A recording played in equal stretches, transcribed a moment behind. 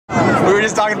We were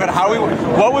just talking about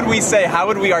what would we say? How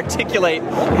would we articulate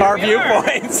our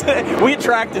viewpoints? We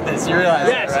attracted this. You realize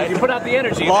that, right? You put out the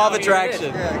energy. Law of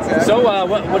attraction. Yeah, exactly. So,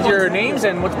 what's your names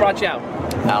and what's brought you out?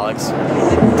 Alex.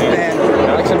 Ben.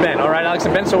 Alex and Ben. All right, Alex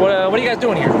and Ben. So, what are you guys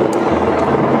doing here?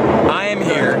 I am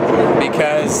here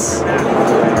because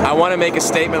I want to make a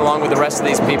statement along with the rest of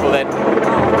these people that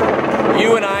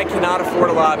you and I cannot afford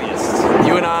a lobbyist.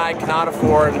 You and I cannot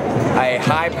afford a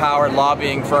high-powered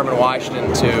lobbying firm in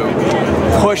Washington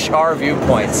to push our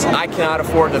viewpoints. I cannot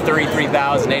afford the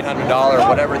 $33,800,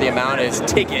 whatever the amount is,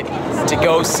 ticket to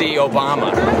go see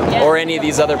Obama or any of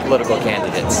these other political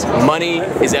candidates. Money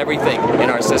is everything in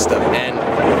our system,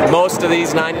 and most of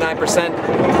these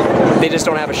 99%, they just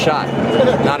don't have a shot.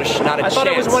 Not a chance. I thought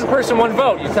it was one person, one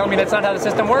vote. You're telling me that's not how the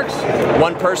system works?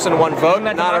 One person, one vote?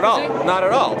 Not at all. Not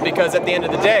at all. Because at the end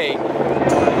of the day,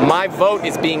 my vote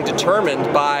is being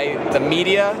determined by the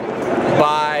media,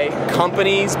 by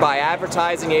companies, by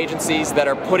advertising agencies that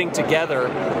are putting together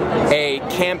a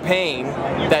campaign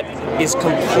that is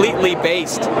completely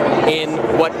based in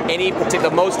what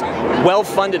the most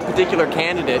well-funded particular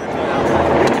candidate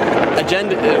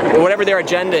agenda, whatever their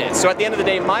agenda is. So at the end of the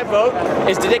day, my vote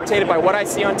is dictated by what I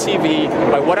see on TV,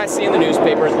 by what I see in the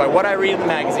newspapers, by what I read in the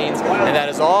magazines, and that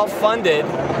is all funded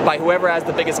by whoever has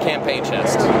the biggest campaign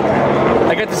chest.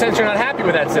 I get the sense you're not happy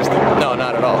with that system. No,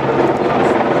 not at all.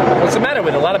 What's the matter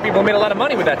with it? A lot of people made a lot of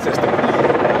money with that system.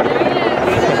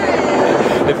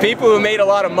 The people who made a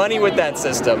lot of money with that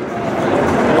system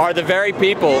are the very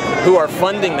people who are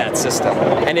funding that system.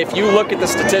 And if you look at the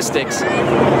statistics,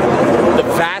 the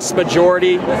vast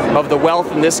majority of the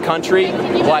wealth in this country,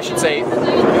 well, I should say,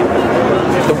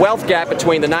 the wealth gap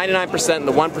between the 99% and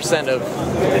the 1% of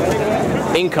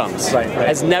incomes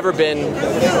has never been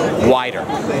wider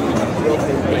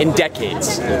in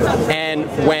decades. And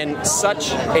when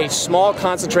such a small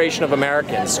concentration of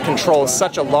Americans control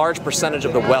such a large percentage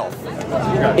of the wealth,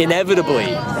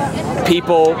 inevitably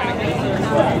people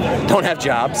don't have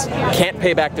jobs, can't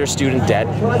pay back their student debt,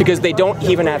 because they don't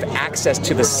even have access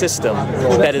to the system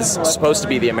that is supposed to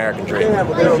be the American dream.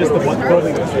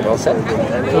 Well said.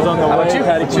 How about you?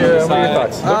 What are your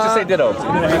thoughts? Don't just say ditto.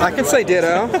 I can say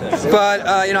ditto,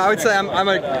 but you know, I would say I'm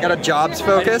got a jobs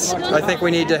focus. I think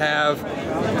we need to have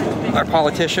our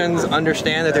politicians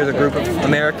understand that there's a group of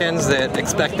Americans that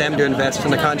expect them to invest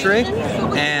in the country,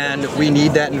 and we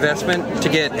need that investment to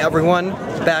get everyone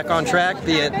back on track,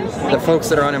 be it the folks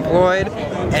that are unemployed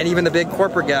and even the big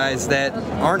corporate guys that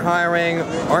aren't hiring,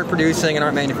 aren't producing, and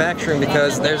aren't manufacturing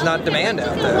because there's not demand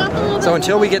out there. So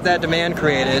until we get that demand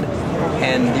created,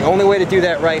 and the only way to do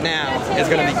that right now is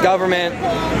going to be government,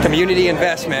 community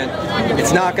investment.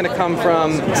 It's not going to come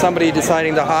from somebody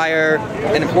deciding to hire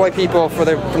and employ people from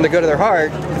the good of their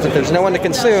heart. If there's no one to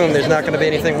consume, there's not going to be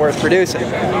anything worth producing.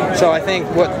 So I think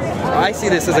what I see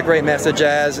this as a great message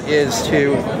as is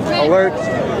to alert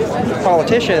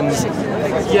politicians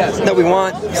that we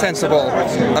want sensible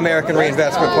American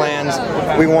reinvestment plans,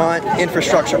 we want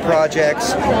infrastructure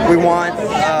projects, we want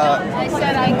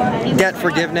debt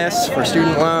forgiveness for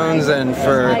student loans and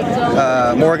for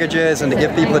mortgages, and to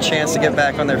give people a chance to get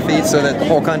back on their feet so that the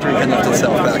whole country can lift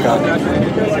itself back up.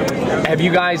 Have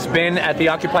you guys been at the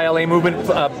Occupy LA movement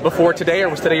before today, or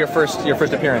was today your first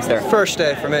appearance there? First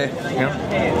day for me. Yeah.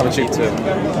 How about you? Too.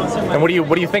 And what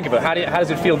do you think of it? How does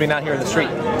it feel being out here in the street?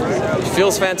 It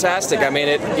feels fantastic. I mean,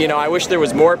 I wish there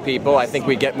was more people. I think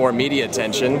we'd get more media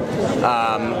attention.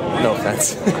 No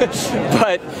offense.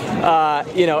 But,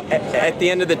 at the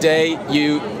end of the day,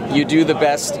 you do the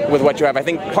best with what you have. I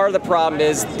think part of the problem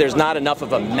is there's not enough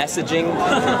of a messaging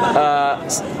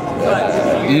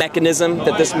mechanism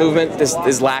that this movement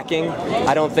is lacking.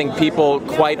 I don't think people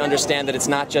quite understand that it's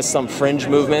not just some fringe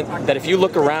movement, that if you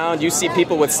look around, you see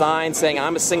people with signs saying,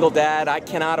 I'm a single dad, I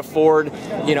cannot afford,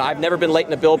 I've never been late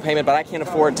in a bill payment, but I can't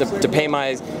afford to pay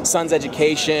my son's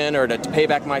education or to pay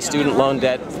back my student loan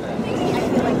debt.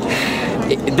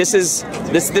 This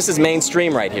is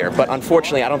mainstream right here, but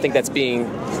unfortunately, I don't think that's being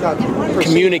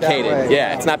communicated.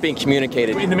 Yeah, it's not being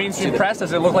communicated. In the mainstream press,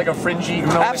 does it look like a fringy?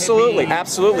 Absolutely.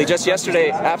 Just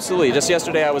yesterday,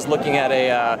 I was looking at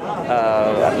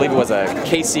I believe it was a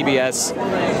KCBS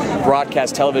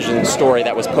broadcast television story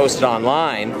that was posted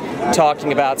online,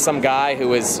 talking about some guy who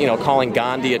was, calling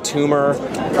Gandhi a tumor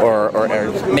or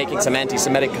making some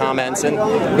anti-Semitic comments, and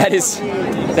that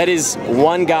is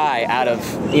one guy out of,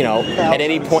 at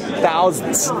any point,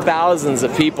 thousands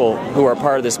of people who are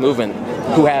part of this movement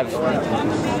who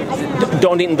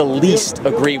don't in the least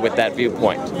agree with that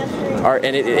viewpoint.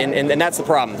 And that's the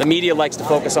problem. The media likes to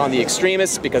focus on the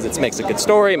extremists because it makes a good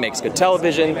story, it makes good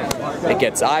television, it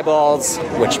gets eyeballs,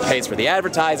 which pays for the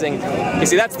advertising. You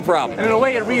see, that's the problem. And in a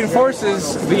way, it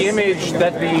reinforces the image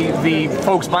that the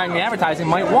folks buying the advertising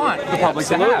might want the public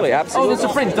to have. Absolutely. Oh, there's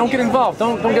a fringe. Don't get involved.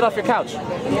 Don't get off your couch.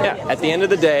 Yeah. At the end of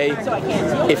the day,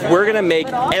 if we're going to make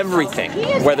everything,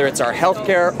 whether it's our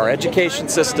healthcare, our education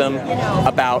system,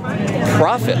 about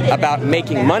profit, about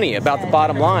making money, about the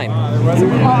bottom line,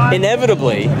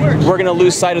 inevitably, we're going to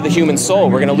lose sight of the human soul.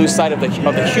 We're going to lose sight of the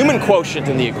human quotient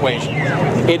in the equation.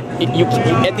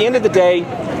 At the end of the day,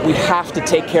 we have to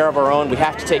take care of our own. We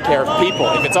have to take care of people.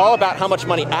 If it's all about how much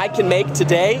money I can make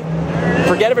today,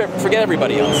 forget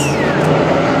everybody else.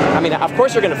 I mean, of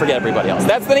course you're going to forget everybody else.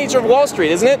 That's the nature of Wall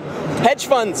Street, isn't it? Hedge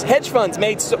funds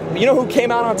made. You know who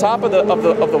came out on top of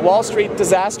the Wall Street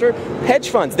disaster? Hedge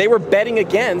funds. They were betting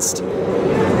against.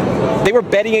 They were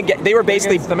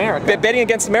basically betting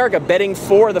against America, betting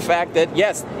for the fact that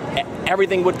yes,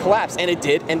 everything would collapse, and it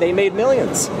did, and they made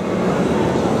millions.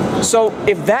 So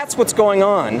if that's what's going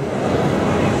on,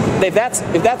 if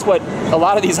that's what a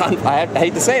lot of these, I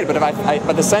hate to say it, but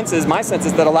my sense is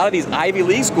that a lot of these Ivy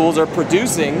League schools are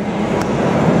producing,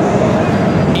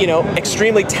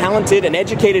 extremely talented and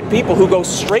educated people who go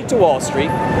straight to Wall Street,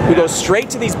 who go straight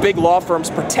to these big law firms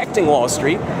protecting Wall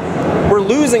Street. We're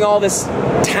losing all this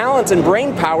talent and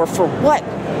brain power for what?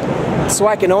 So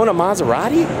I can own a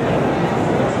Maserati?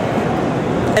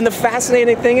 And the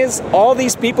fascinating thing is, all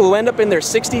these people who end up in their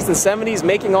 60s and 70s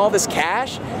making all this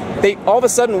cash, they all of a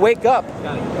sudden wake up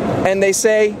and they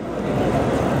say,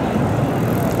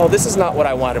 oh, this is not what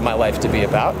I wanted my life to be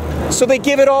about. So they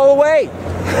give it all away.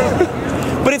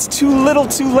 But it's too little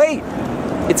too late.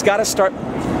 It's got to start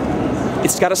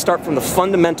from the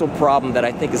fundamental problem that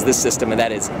I think is this system, and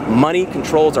that is money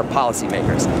controls our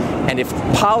policymakers. And if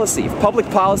public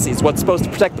policy is what's supposed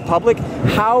to protect the public,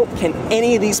 how can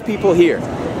any of these people here,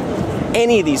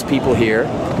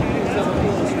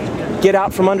 get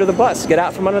out from under the bus, get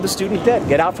out from under the student debt,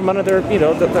 get out from under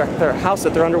their house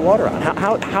that they're underwater on?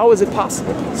 How is it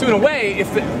possible? So in a way,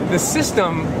 if the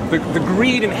system, the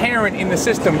greed inherent in the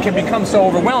system can become so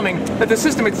overwhelming that the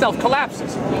system itself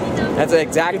collapses. That's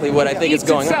exactly what I think is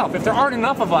going on. If there aren't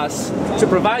enough of us to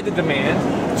provide the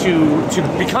demand,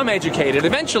 to become educated,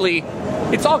 eventually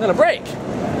it's all going to break.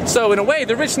 So in a way,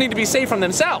 the rich need to be saved from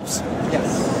themselves.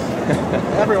 Yes.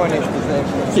 Everyone needs to be saved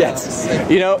from themselves.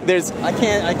 Yes. There's. I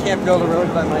can't build a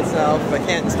road by myself. I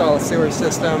can't install a sewer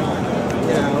system.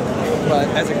 But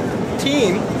as a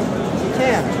team, you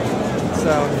can.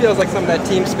 So it feels like some of that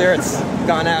team spirit's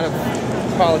gone out of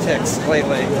politics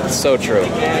lately. So true.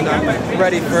 And I'm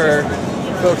ready for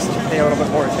folks to pay a little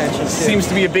bit more attention to. Seems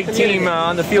to be a big team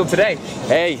on the field today.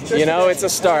 Hey, it's a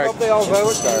start. I hope they all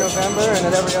vote in November and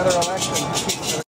at every other election.